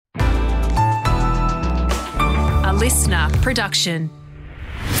listener production.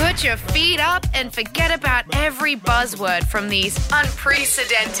 Put your feet up and forget about every buzzword from these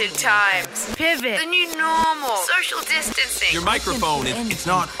unprecedented times. Pivot, the new normal, social distancing. Your microphone, it's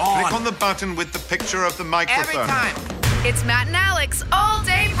not on. Click on the button with the picture of the microphone. Every time. It's Matt and Alex all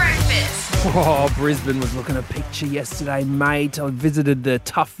day breakfast. Oh, Brisbane was looking at a picture yesterday, mate. I visited the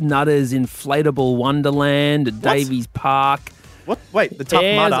Tough Nutters Inflatable Wonderland at Davies Park. What? Wait, the Tough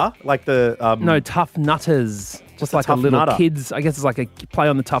Mudder? Like the... No, Tough Nutters. Just like a little Nutter? kids... I guess it's like a play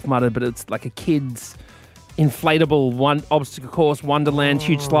on the Tough Mudder, but it's like a kids... inflatable obstacle course, Wonderland,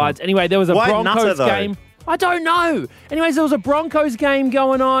 huge slides. Anyway, there was a Why Broncos Nutter, though? game. I don't know. Anyways, there was a Broncos game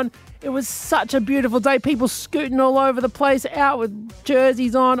going on. It was such a beautiful day. People scooting all over the place, out with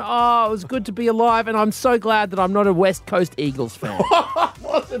jerseys on. Oh, it was good to be alive, and I'm so glad that I'm not a West Coast Eagles fan.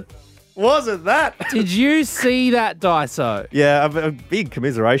 Wasn't that? Did you see that, Daiso? Yeah, big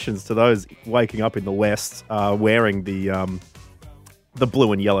commiserations to those waking up in the West wearing the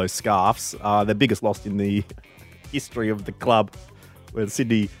blue and yellow scarves. Their biggest loss in the history of the club. Where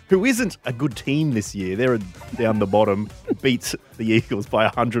Sydney, who isn't a good team this year, they're down the bottom, beat the Eagles by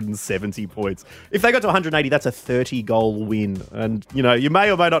 170 points. If they got to 180, that's a 30-goal win. And, you know, you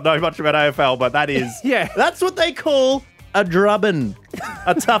may or may not know much about AFL, but that is... Yeah. That's what they call a drubbin'.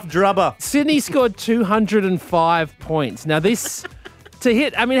 A tough drubber. Sydney scored 205 points. Now, this... To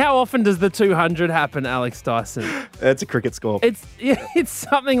hit, I mean, how often does the 200 happen, Alex Dyson? It's a cricket score. It's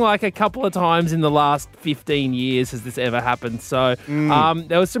something like a couple of times in the last 15 years has this ever happened. So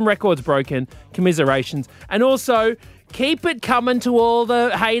there was some records broken, commiserations. And also, keep it coming to all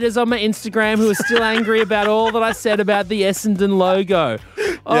the haters on my Instagram who are still angry about all that I said about the Essendon logo.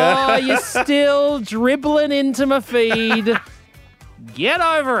 Oh, you're still dribbling into my feed. Get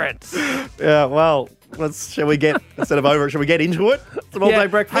over it. Yeah, well... shall we get, instead of over it, shall we get into it? Some all-day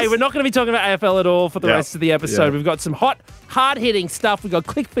breakfast? Hey, we're not going to be talking about AFL at all for the rest of the episode. Yeah. We've got some hot, hard-hitting stuff. We've got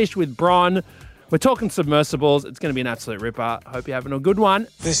Clickfish with Bron. We're talking submersibles. It's going to be an absolute ripper. Hope you're having a good one.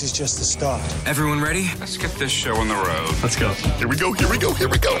 This is just the start. Everyone ready? Let's get this show on the road. Let's go. Here we go.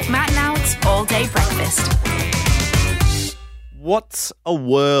 Matt and Alex all day breakfast. What a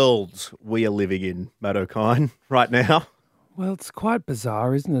world we are living in, Matt O'Kine, right now. Well, it's quite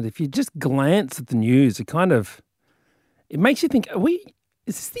bizarre, isn't it? If you just glance at the news, it makes you think, is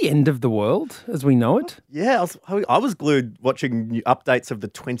this the end of the world as we know it? Yeah, I was glued watching new updates of the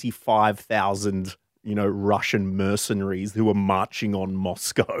 25,000, Russian mercenaries who were marching on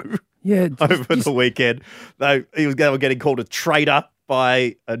Moscow Yeah. over the weekend. They were getting called a traitor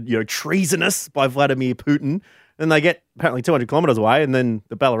by, treasonous by Vladimir Putin. Then they get apparently 200 kilometres away, and then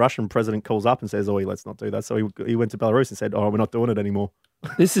the Belarusian president calls up and says, let's not do that. So he went to Belarus and said, we're not doing it anymore.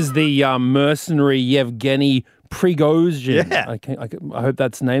 This is the mercenary Yevgeny Prigozhin. Yeah. I hope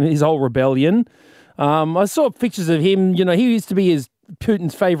that's the name. His whole rebellion. I saw pictures of him. He used to be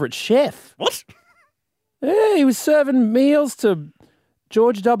Putin's favourite chef. What? Yeah, he was serving meals to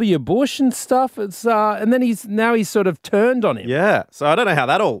George W. Bush and stuff. And then he's sort of turned on him. Yeah. So I don't know how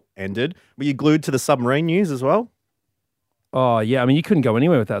that all ended. Were you glued to the submarine news as well? Oh, yeah. I mean, you couldn't go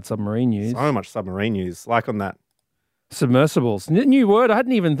anywhere without submarine news. So much submarine news, like on that. Submersibles. New word. I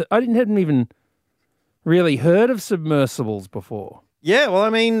hadn't even really heard of submersibles before. Yeah, well, I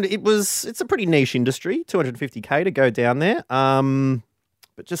mean, it's a pretty niche industry, $250K to go down there.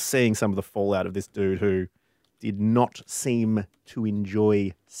 But just seeing some of the fallout of this dude who did not seem to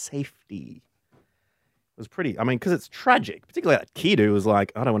enjoy safety was pretty, because it's tragic, particularly that kid who was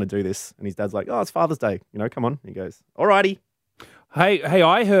like, I don't want to do this. And his dad's like, it's Father's Day, come on. He goes, all righty. Hey,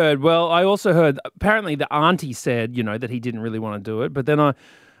 I also heard, apparently the auntie said, that he didn't really want to do it. But then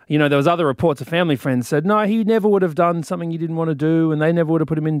there was other reports of family friends said, no, he never would have done something he didn't want to do and they never would have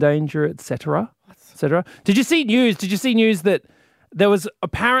put him in danger, etc., etc. Did you see news that there was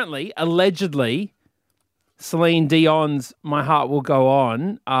allegedly, Celine Dion's My Heart Will Go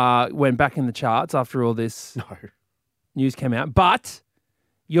On went back in the charts after all this news came out. But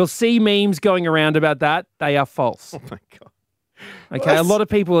you'll see memes going around about that. They are false. Oh, my God. Okay, a lot of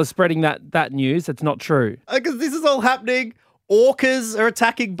people are spreading that news. That's not true. Because this is all happening. Orcas are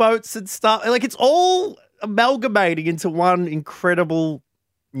attacking boats and stuff. Like, it's all amalgamating into one incredible,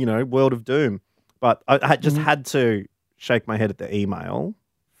 world of doom. But I just had to shake my head at the email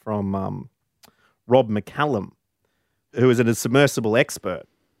from Rob McCallum, who is a submersible expert,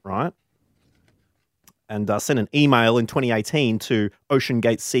 right? And sent an email in 2018 to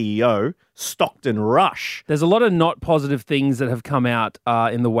OceanGate CEO Stockton Rush. There's a lot of not positive things that have come out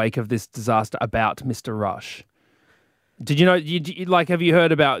in the wake of this disaster about Mr. Rush. Did you know? Have you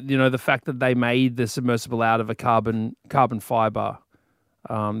heard about the fact that they made the submersible out of a carbon fiber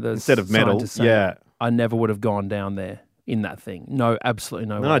instead of metal? Yeah. I never would have gone down there in that thing. No, absolutely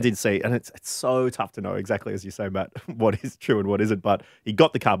no way. And I did see, and it's so tough to know exactly, as you say, Matt, what is true and what isn't. But he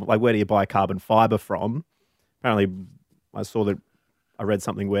got the carbon, like, where do you buy carbon fiber from? Apparently, I read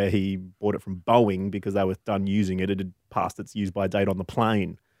something where he bought it from Boeing because they were done using it. It had passed its use-by date on the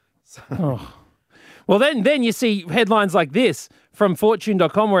plane. So, Oh. Well, then you see headlines like this from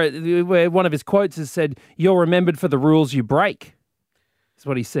Fortune.com where one of his quotes has said, "You're remembered for the rules you break." That's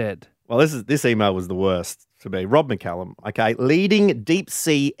what he said. well, this email was the worst to me. Rob McCallum, okay, leading deep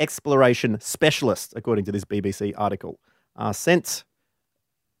sea exploration specialist, according to this BBC article, sent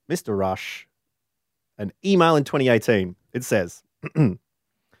Mr. Rush an email in 2018. It says,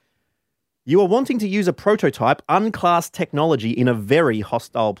 "You are wanting to use a prototype, unclassed technology in a very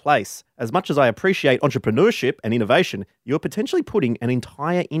hostile place. As much as I appreciate entrepreneurship and innovation, you are potentially putting an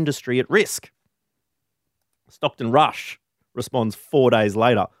entire industry at risk." Stockton Rush responds 4 days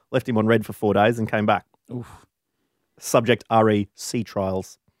later, left him on red for 4 days and came back. Oof. Subject RE sea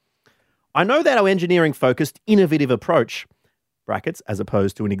trials. "I know that our engineering-focused, innovative approach, brackets, as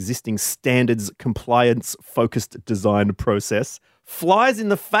opposed to an existing standards compliance-focused design process, flies in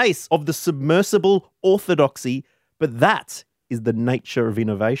the face of the submersible orthodoxy, but that is the nature of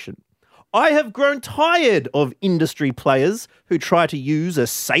innovation. I have grown tired of industry players who try to use a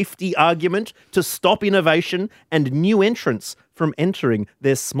safety argument to stop innovation and new entrants from entering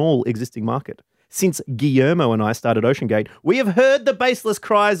their small existing market. Since Guillermo and I started OceanGate, we have heard the baseless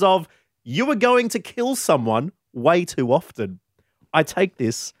cries of, 'You are going to kill someone,' way too often. I take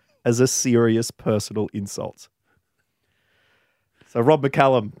this as a serious personal insult." So Rob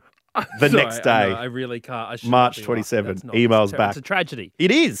McCallum, the Sorry, next day, I really can't. I shouldn't March be like- 27, that's not- emails it's back. It's a tragedy.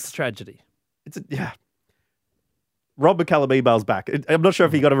 It It's a is. tragedy. Yeah. Rob McCallum emails back. I'm not sure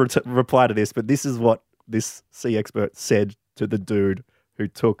if he got a reply to this, but this is what this sea expert said to the dude who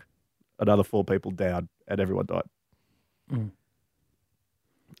took another 4 people down and everyone died.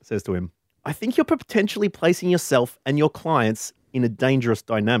 Says to him, "I think you're potentially placing yourself and your clients in a dangerous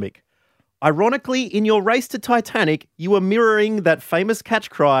dynamic. Ironically, in your race to Titanic, you are mirroring that famous catch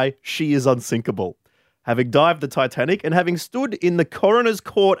cry, 'She is unsinkable.' Having dived the Titanic and having stood in the coroner's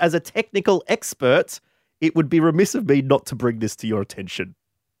court as a technical expert, it would be remiss of me not to bring this to your attention."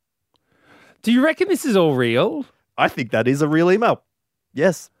 Do you reckon this is all real? I think that is a real email.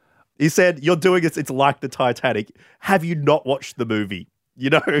 Yes. He said, "You're doing it. It's like the Titanic. Have you not watched the movie?"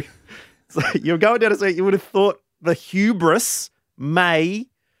 You know, so you're going down to say you would have thought the hubris may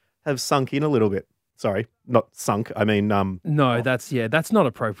have sunk in a little bit. Sorry, not sunk. I mean, No, that's not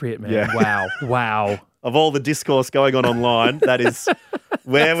appropriate, man. Yeah. Wow. of all the discourse going on online, that is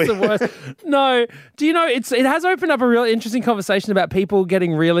where we. The worst. No, do you know it has opened up a really interesting conversation about people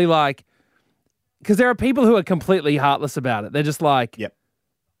getting really like, because there are people who are completely heartless about it. They're just like, Yep.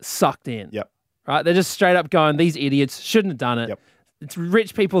 sucked in. Yep. Right? They're just straight up going, these idiots shouldn't have done it. Yep. It's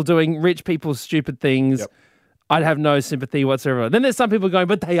rich people doing rich people's stupid things. Yep. I'd have no sympathy whatsoever. Then there's some people going,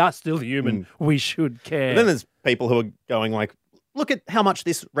 but they are still human. We should care. And then there's people who are going like, look at how much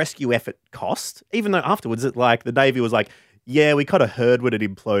this rescue effort cost. Even though afterwards, the Navy was like, yeah, we kind of heard when it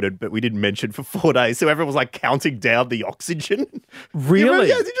imploded, but we didn't mention for 4 days. So everyone was like counting down the oxygen. Really?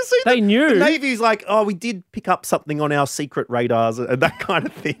 Yeah, did you see They that? knew. The Navy's like, oh, we did pick up something on our secret radars and that kind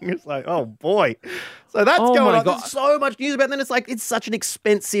of thing. It's like, oh boy. So that's Oh going my on. God. There's so much news about it. And then it's like, it's such an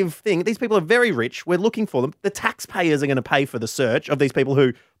expensive thing. These people are very rich. We're looking for them. The taxpayers are going to pay for the search of these people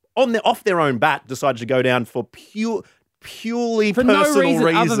who, off their own bat, decided to go down for purely For no personal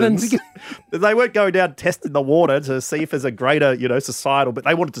reason other than reasons. They weren't going down testing the water to see if there's a greater, societal, but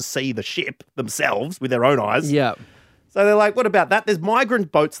they wanted to see the ship themselves with their own eyes. Yeah. So they're like, what about that? There's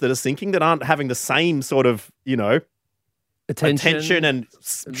migrant boats that are sinking that aren't having the same sort of, attention and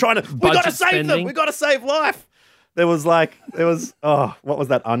trying to, we got to budget save them. spending. We got to save life. There was, what was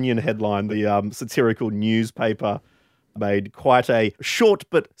that Onion headline? The satirical newspaper made quite a short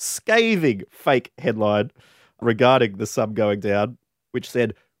but scathing fake headline regarding the sub going down, which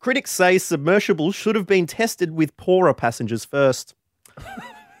said, critics say submersibles should have been tested with poorer passengers first.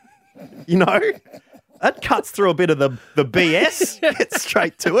 That cuts through a bit of the BS. Gets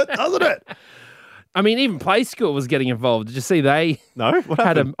straight to it, doesn't it? I mean, even Play School was getting involved. Did you see they No? What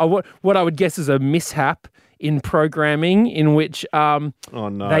had happened? what I would guess is a mishap in programming in which Oh,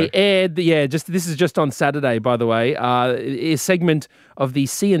 no. they aired, this is just on Saturday, by the way, a segment of the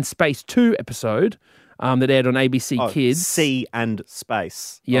Sea and Space 2 episode that aired on ABC Kids. Sea and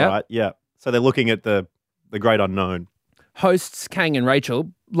space. Yeah. All right, yeah. So they're looking at the great unknown. Hosts Kang and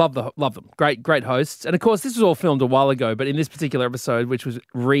Rachel, love them, great hosts. And of course, this was all filmed a while ago, but in this particular episode, which was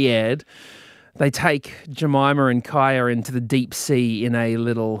re-aired, they take Jemima and Kaya into the deep sea in a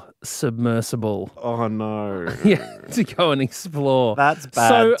little submersible. Oh, no. Yeah, to go and explore. That's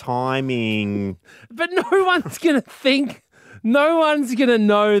bad timing. But no one's going to think, no one's going to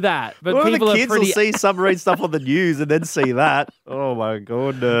know that. But Well, people the are kids pretty... will see submarine stuff on the news and then see that. Oh, my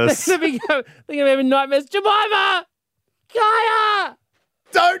goodness. They're going to be having nightmares. Jemima! Kaya!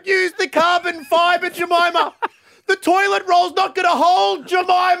 Don't use the carbon fibre, Jemima. The toilet roll's not going to hold,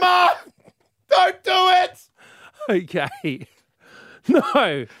 Jemima. Don't do it. Okay.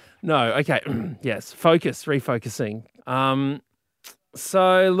 No. Okay. Yes. Refocusing.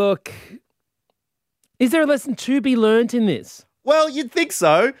 So, look, is there a lesson to be learnt in this? Well, you'd think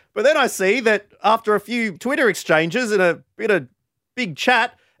so. But then I see that after a few Twitter exchanges and a bit of big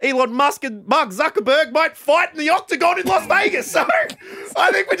chat, Elon Musk and Mark Zuckerberg might fight in the octagon in Las Vegas. So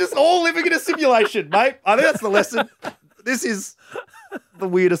I think we're just all living in a simulation, mate. I think that's the lesson. This is the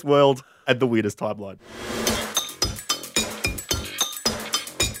weirdest world and the weirdest timeline.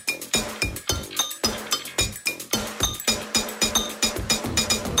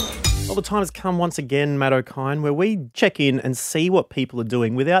 Well, the time has come once again, Matt O'Kine, where we check in and see what people are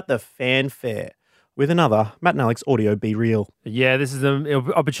doing without the fanfare with another Matt and Alex Audio Be Real. Yeah, this is an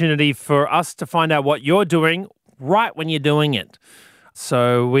opportunity for us to find out what you're doing right when you're doing it.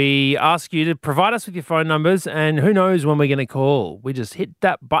 So we ask you to provide us with your phone numbers, and who knows when we're going to call. We just hit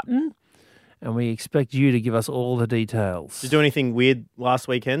that button and we expect you to give us all the details. Did you do anything weird last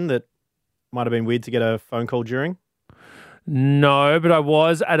weekend that might have been weird to get a phone call during? No, but I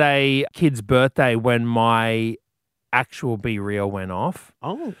was at a kid's birthday when my actual Be Real went off.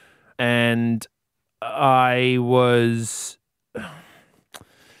 Oh. And I was...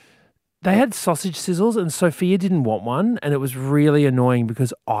 They had sausage sizzles and Sophia didn't want one, and it was really annoying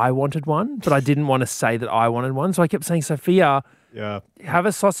because I wanted one, but I didn't want to say that I wanted one. So I kept saying, Sophia, have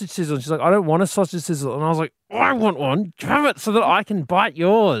a sausage sizzle. And she's like, I don't want a sausage sizzle. And I was like, I want one. Have it so that I can bite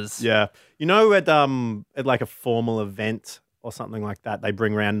yours. Yeah. You know, at like a formal event or something like that, they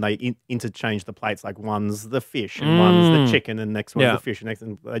bring around, they interchange the plates. Like one's the fish and one's the chicken and next one's the fish. And next,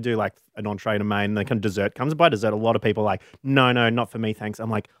 and they do like an entree and a main and then dessert comes. And by dessert, a lot of people are like, no, not for me, thanks.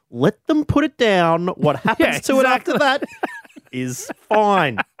 I'm like, let them put it down. What happens to it after that is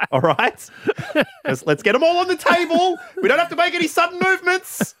fine. All right? Let's get them all on the table. We don't have to make any sudden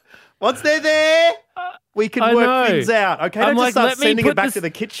movements. Once they're there, we can work things out. Okay, don't just start sending it back to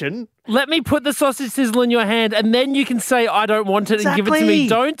the kitchen. Let me put the sausage sizzle in your hand, and then you can say, I don't want it, and give it to me.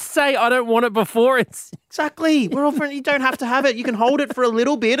 Don't say, I don't want it before it's... Exactly. We're all friends. You don't have to have it. You can hold it for a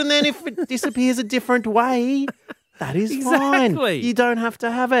little bit, and then if it disappears a different way, that is fine. You don't have to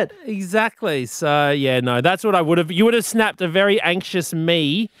have it. Exactly. So, yeah, no, that's what I would have... You would have snapped a very anxious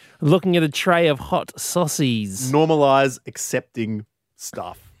me looking at a tray of hot saucies. Normalise accepting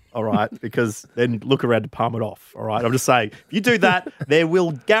stuff. All right, because then look around to palm it off. All right, I'm just saying, if you do that, there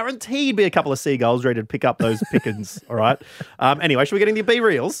will guaranteed be a couple of seagulls ready to pick up those pickings. All right. Anyway, should we get into the Be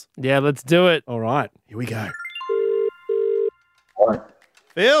Reals? Yeah, let's do it. All right, here we go. Hi.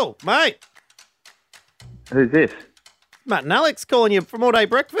 Phil, mate. Who's this? Matt and Alex calling you from All Day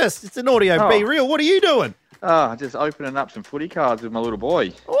Breakfast. It's an Audio Be Real. What are you doing? Just opening up some footy cards with my little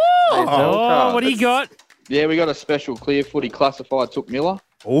boy. Oh, what do you got? Yeah, we got a special clear footy classified Took Miller.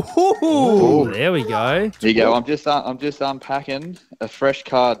 Oh, there we go. There you go. I'm just unpacking a fresh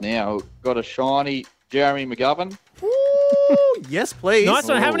card now. Got a shiny Jeremy McGovern. Ooh, yes, please. Nice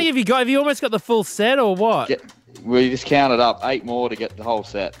one. How many have you got? Have you almost got the full set or what? We just counted up 8 more to get the whole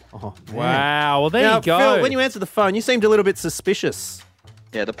set. Oh, wow. Well, there you go. Phil, when you answered the phone, you seemed a little bit suspicious.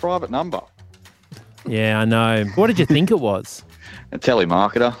 Yeah, the private number. Yeah, I know. What did you think it was? A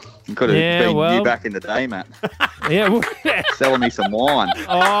telemarketer. Could have been you back in the day, Matt. Yeah. Selling me some wine.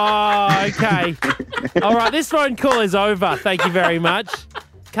 Oh, okay. All right, this phone call is over. Thank you very much.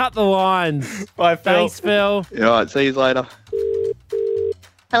 Cut the lines. Bye, Phil. Thanks, Phil. All right, see you later.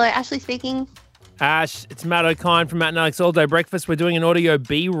 Hello, Ashley speaking. Ash, it's Matt O'Kine from Matt and Alex All Day Breakfast. We're doing an Audio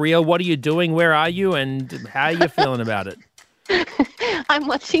Be Real. What are you doing? Where are you? And how are you feeling about it? I'm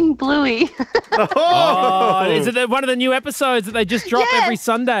watching Bluey. Oh, is it one of the new episodes that they just drop every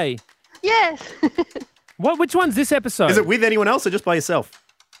Sunday? Yes. Which one's this episode? Is it with anyone else or just by yourself?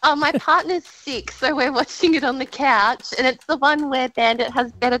 Oh, my partner's sick, so we're watching it on the couch, and it's the one where Bandit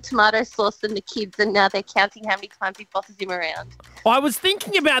has better tomato sauce than the kids, and now they're counting how many times he bosses him around. I was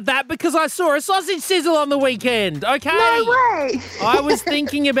thinking about that because I saw a sausage sizzle on the weekend. Okay. No way. I was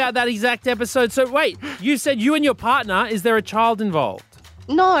thinking about that exact episode. So wait, you said you and your partner, is there a child involved?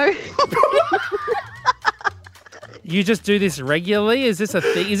 No. You just do this regularly? Is this a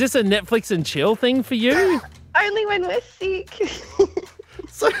thing? Is this a Netflix and chill thing for you? Only when we're sick.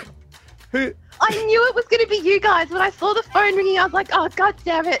 So, I knew it was going to be you guys. When I saw the phone ringing, I was like, oh, God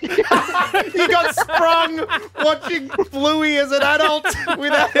damn it. You got sprung watching Bluey as an adult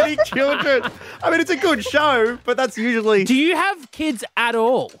without any children. I mean, it's a good show, but that's usually... Do you have kids at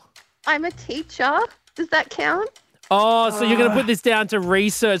all? I'm a teacher. Does that count? Oh, so you're going to put this down to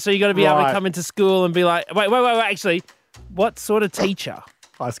research. So you're going to be able to Right. come into school and be like, wait. Actually, what sort of teacher?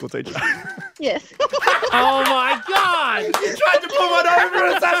 High school teacher. Yes. Oh, my God. You tried to put one over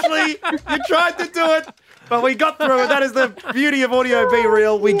us, Ashley. You tried to do it, but we got through it. That is the beauty of Audio Be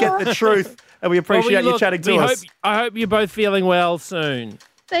Real. We get the truth, and we appreciate you chatting to us. I hope you're both feeling well soon.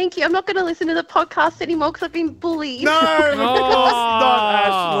 Thank you. I'm not going to listen to the podcast anymore because I've been bullied. No, of course not,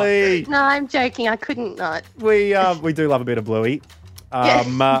 Ashley. No, I'm joking. I couldn't not. We do love a bit of Bluey, Yes.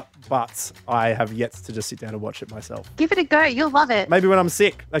 but I have yet to just sit down and watch it myself. Give it a go. You'll love it. Maybe when I'm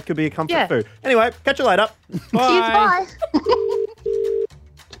sick, that could be a comfort food. Anyway, catch you later. Cheers. Bye.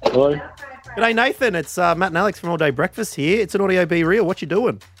 Hello. G'day, Nathan. It's Matt and Alex from All Day Breakfast here. It's an Audio Be Real. What you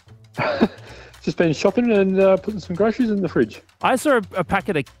doing? Just been shopping and putting some groceries in the fridge. I saw a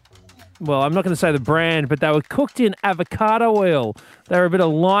packet of, well, I'm not going to say the brand, but they were cooked in avocado oil. They were a bit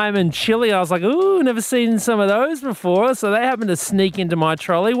of lime and chili. I was like, ooh, never seen some of those before. So they happened to sneak into my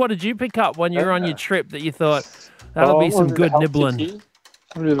trolley. What did you pick up when you were on your trip that you thought, that'll be some good nibbling?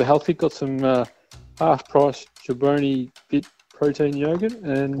 I'm going to the health kick. Got some half-price jabroni bit protein yogurt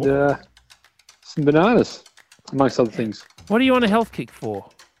and some bananas, amongst other things. What are you on a health kick for?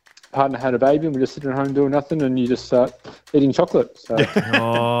 Partner had a baby and we're just sitting at home doing nothing and you just start eating chocolate. So.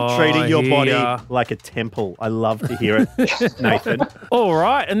 Oh, Treating your body yeah. like a temple. I love to hear it, Nathan. All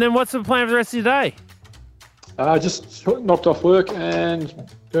right. And then what's the plan for the rest of your day? Just knocked off work and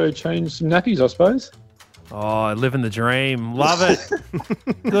go change some nappies, I suppose. Oh, living the dream. Love it.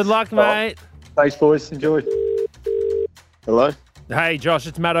 Good luck, mate. Thanks, boys. Enjoy. Hello? Hey, Josh,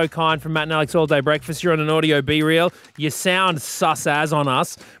 it's Matt O'Kine from Matt and Alex All Day Breakfast. You're on an Audio Be Real. You sound sus as on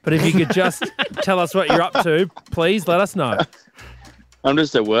us, but if you could just tell us what you're up to, please let us know. I'm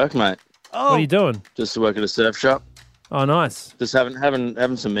just at work, mate. What are you doing? Just work at a surf shop. Oh, nice. Just having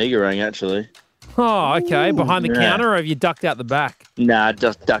some meagering, actually. Oh, okay. Behind the Yeah. counter, or have you ducked out the back? Nah,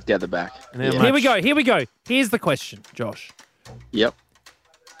 just ducked out the back. Here we go. Here's the question, Josh. Yep.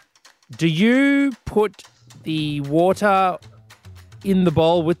 Do you put the water in the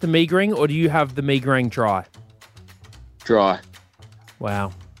bowl with the meagering, or do you have the meagering dry? Dry.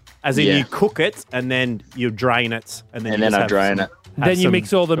 Wow. As in Yeah. you cook it and then you drain it and then I drain it. Then you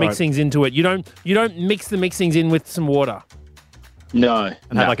mix all the mixings into it. You don't mix the mixings in with some water. No.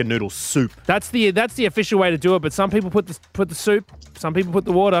 And have like a noodle soup. That's the official way to do it. But some people put the soup. Some people put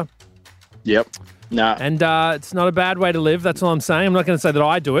the water. Yep. Nah. And it's not a bad way to live. That's all I'm saying. I'm not going to say that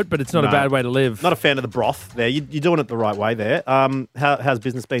I do it, but it's not a No. bad way to live. Not a fan of the broth there. You're doing it the right way there. How's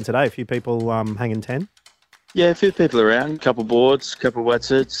business been today? A few people hanging 10? Yeah, a few people around. Couple boards, couple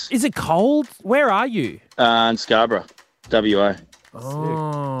wetsuits. Is it cold? Where are you? In Scarborough, WA.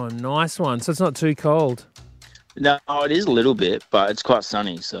 Oh, nice one. So it's not too cold. No, it is a little bit, but it's quite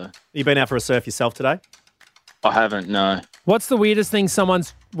sunny, so. You been out for a surf yourself today? I haven't, no. What's the weirdest thing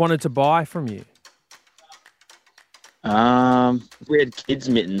someone's wanted to buy from you? We had kids'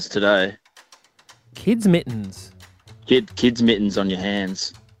 mittens today. Kids' mittens? Kids' mittens on your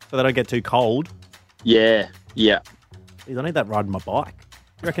hands. So they don't get too cold? Yeah. Jeez, I need that riding my bike.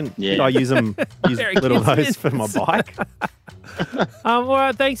 You reckon Yeah. should I use Very little kids' those mittens. for my bike? All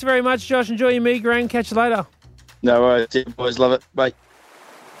right, thanks very much, Josh. Enjoy your meagering. Catch you later. No worries, boys. Love it. Bye.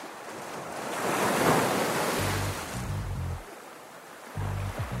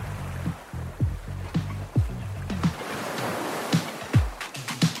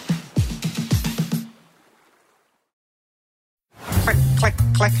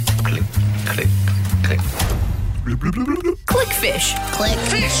 Clickfish.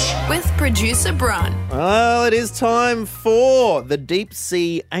 Clickfish. With producer Brun. Well, it is time for the deep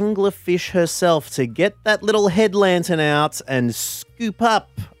sea anglerfish herself to get that little head lantern out and scoop up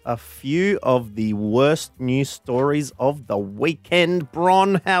a few of the worst news stories of the weekend.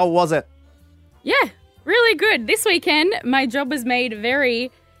 Bron, how was it? Yeah, really good. This weekend, my job was made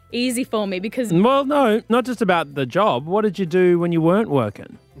very easy for me because... Well, no, not just about the job. What did you do when you weren't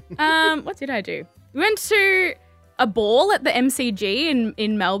working? What did I do? We went to a ball at the MCG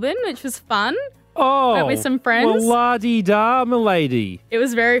in Melbourne, which was fun. Oh, Went with some friends. Well, la-di-da, milady. It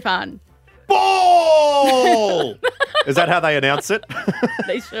was very fun. Ball! Is that how they announce it?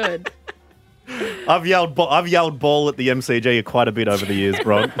 They should. I've yelled ball at the MCG quite a bit over the years,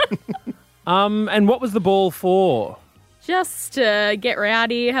 Bron. And what was the ball for? just to get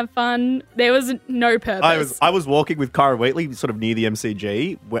rowdy, have fun. There was no purpose. I was walking with Cara Wheatley sort of near the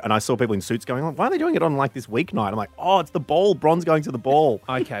MCG and I saw people in suits going, why are they doing it on like this weeknight? I'm like, oh, it's the ball. Bron's going to the ball.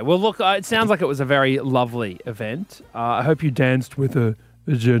 Okay. Well, look, it sounds like it was a very lovely event. I hope you danced with a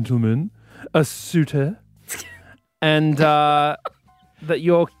gentleman, a suitor, and that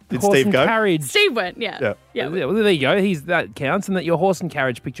your Did horse Steve and go? carriage... Steve went, yeah. Well, there you go. That counts. And that your horse and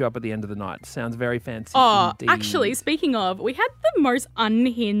carriage picked you up at the end of the night. Sounds very fancy Oh, indeed. actually, speaking of, we had the most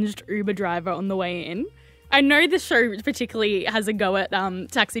unhinged Uber driver on the way in. I know this show particularly has a go at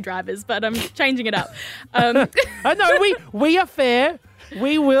taxi drivers, but I'm changing it up. No, we are fair.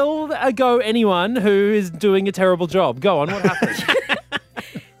 We will go anyone who is doing a terrible job. Go on, what happened?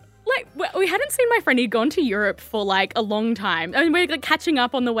 We hadn't seen my friend. He'd gone to Europe for like a long time. I mean, we're like catching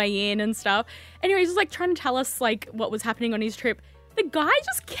up on the way in and stuff. Anyway, he was like trying to tell us like what was happening on his trip. The guy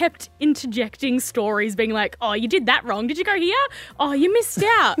just kept interjecting stories, being like, oh, you did that wrong. Did you go here? Oh, you missed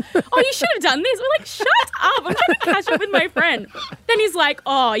out. Oh, you should have done this. We're like, shut up. I'm trying to catch up with my friend. Then he's like,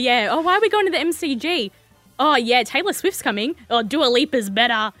 oh, yeah. Oh, why are we going to the MCG? Oh, yeah, Taylor Swift's coming. Oh, Dua Lipa's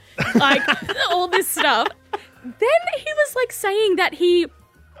better. Like, all this stuff. Then he was like saying that he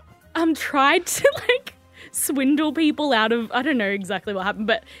tried to like swindle people out of, I don't know exactly what happened,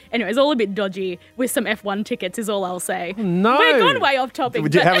 but anyway, it's all a bit dodgy with some F1 tickets is all I'll say. No. We're gone way off topic.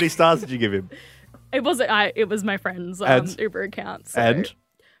 How many stars did you give him? It was my friend's Uber account. So. And?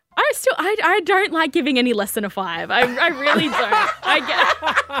 I don't like giving any less than a 5. I really don't.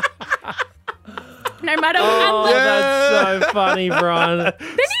 No matter what. That's so funny, Bron.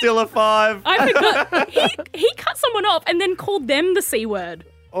 Still a 5. I forgot. He cut someone off and then called them the C word.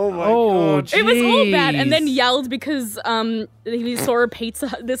 Oh my God. It was all bad, jeez. and then yelled because he saw a Pizza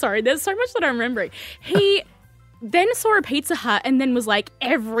Hut. Sorry, there's so much that I'm remembering. He then saw a Pizza Hut and then was like,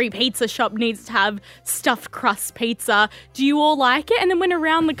 every pizza shop needs to have stuffed crust pizza. Do you all like it? And then went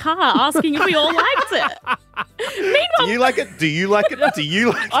around the car asking if we all liked it. Meanwhile, Do you like it? Do you like it? Do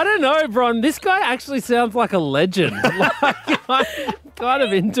you like it? I don't know, Bron. This guy actually sounds like a legend. Like, I'm kind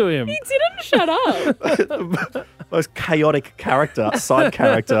of into him. he didn't shut up. Most chaotic side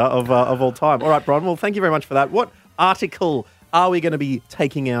character of all time. All right, Bron. Well, thank you very much for that. What article are we going to be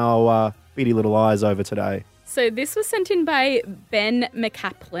taking our beady little eyes over today? So this was sent in by Ben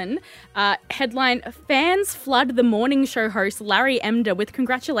McCaplin. Headline, fans flood the morning show host Larry Emder with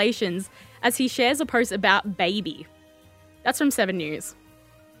congratulations as he shares a post about baby. That's from 7 News.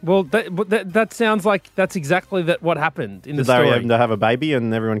 Well, that sounds like that's exactly what happened in the Did Larry story. Emder have a baby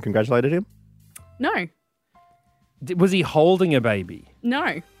and everyone congratulated him? No. Was he holding a baby?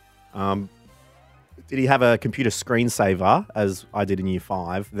 No. Did he have a computer screensaver, as I did in Year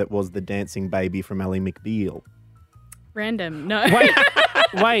 5, that was the dancing baby from Ally McBeal? Random. No.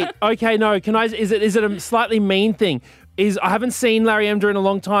 Wait. Okay, no. Is it a slightly mean thing? I haven't seen Larry Emder in a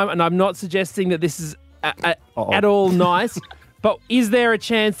long time, and I'm not suggesting that this is at all nice. But is there a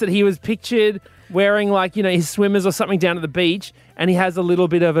chance that he was pictured wearing his swimmers or something down at the beach, and he has a little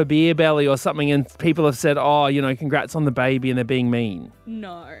bit of a beer belly or something, and people have said, congrats on the baby, and they're being mean?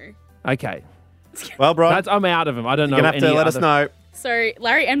 No. Okay. Well, bro, I'm out of him. I don't know. You're going to have to let us know. So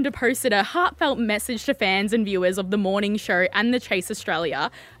Larry Emder posted a heartfelt message to fans and viewers of The Morning Show and The Chase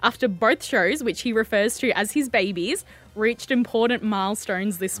Australia after both shows, which he refers to as his babies, reached important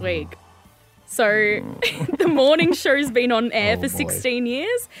milestones this week. So The Morning Show's been on air for 16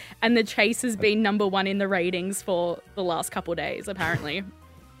 years and The Chase has been number 1 in the ratings for the last couple of days, apparently.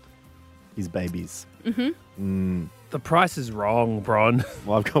 His babies. Mm-hmm. The price is wrong, Bron.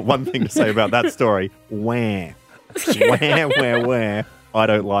 Well, I've got one thing to say about that story. Where? Where? I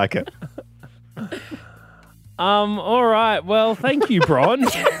don't like it. All right. Well, thank you, Bron.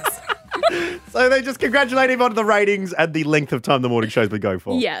 So they just congratulate him on the ratings and the length of time the morning show's been going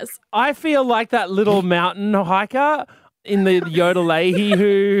for. Yes. I feel like that little mountain hiker in the Yodelayhi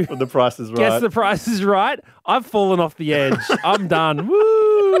who When the price is right. guess the price is right. I've fallen off the edge. I'm done.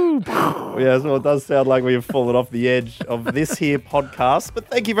 Woo! Yes, well, it does sound like we have fallen off the edge of this here podcast. But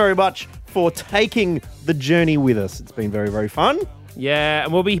thank you very much for taking the journey with us. It's been very, very fun. Yeah,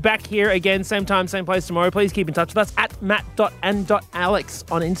 and we'll be back here again, same time, same place tomorrow. Please keep in touch with us at matt.and.alex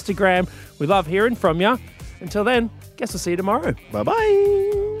on Instagram. We love hearing from you. Until then, guess we'll see you tomorrow.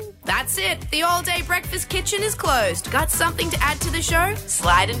 Bye-bye. That's it. The all-day breakfast kitchen is closed. Got something to add to the show?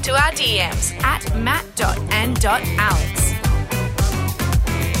 Slide into our DMs at matt.and.alex.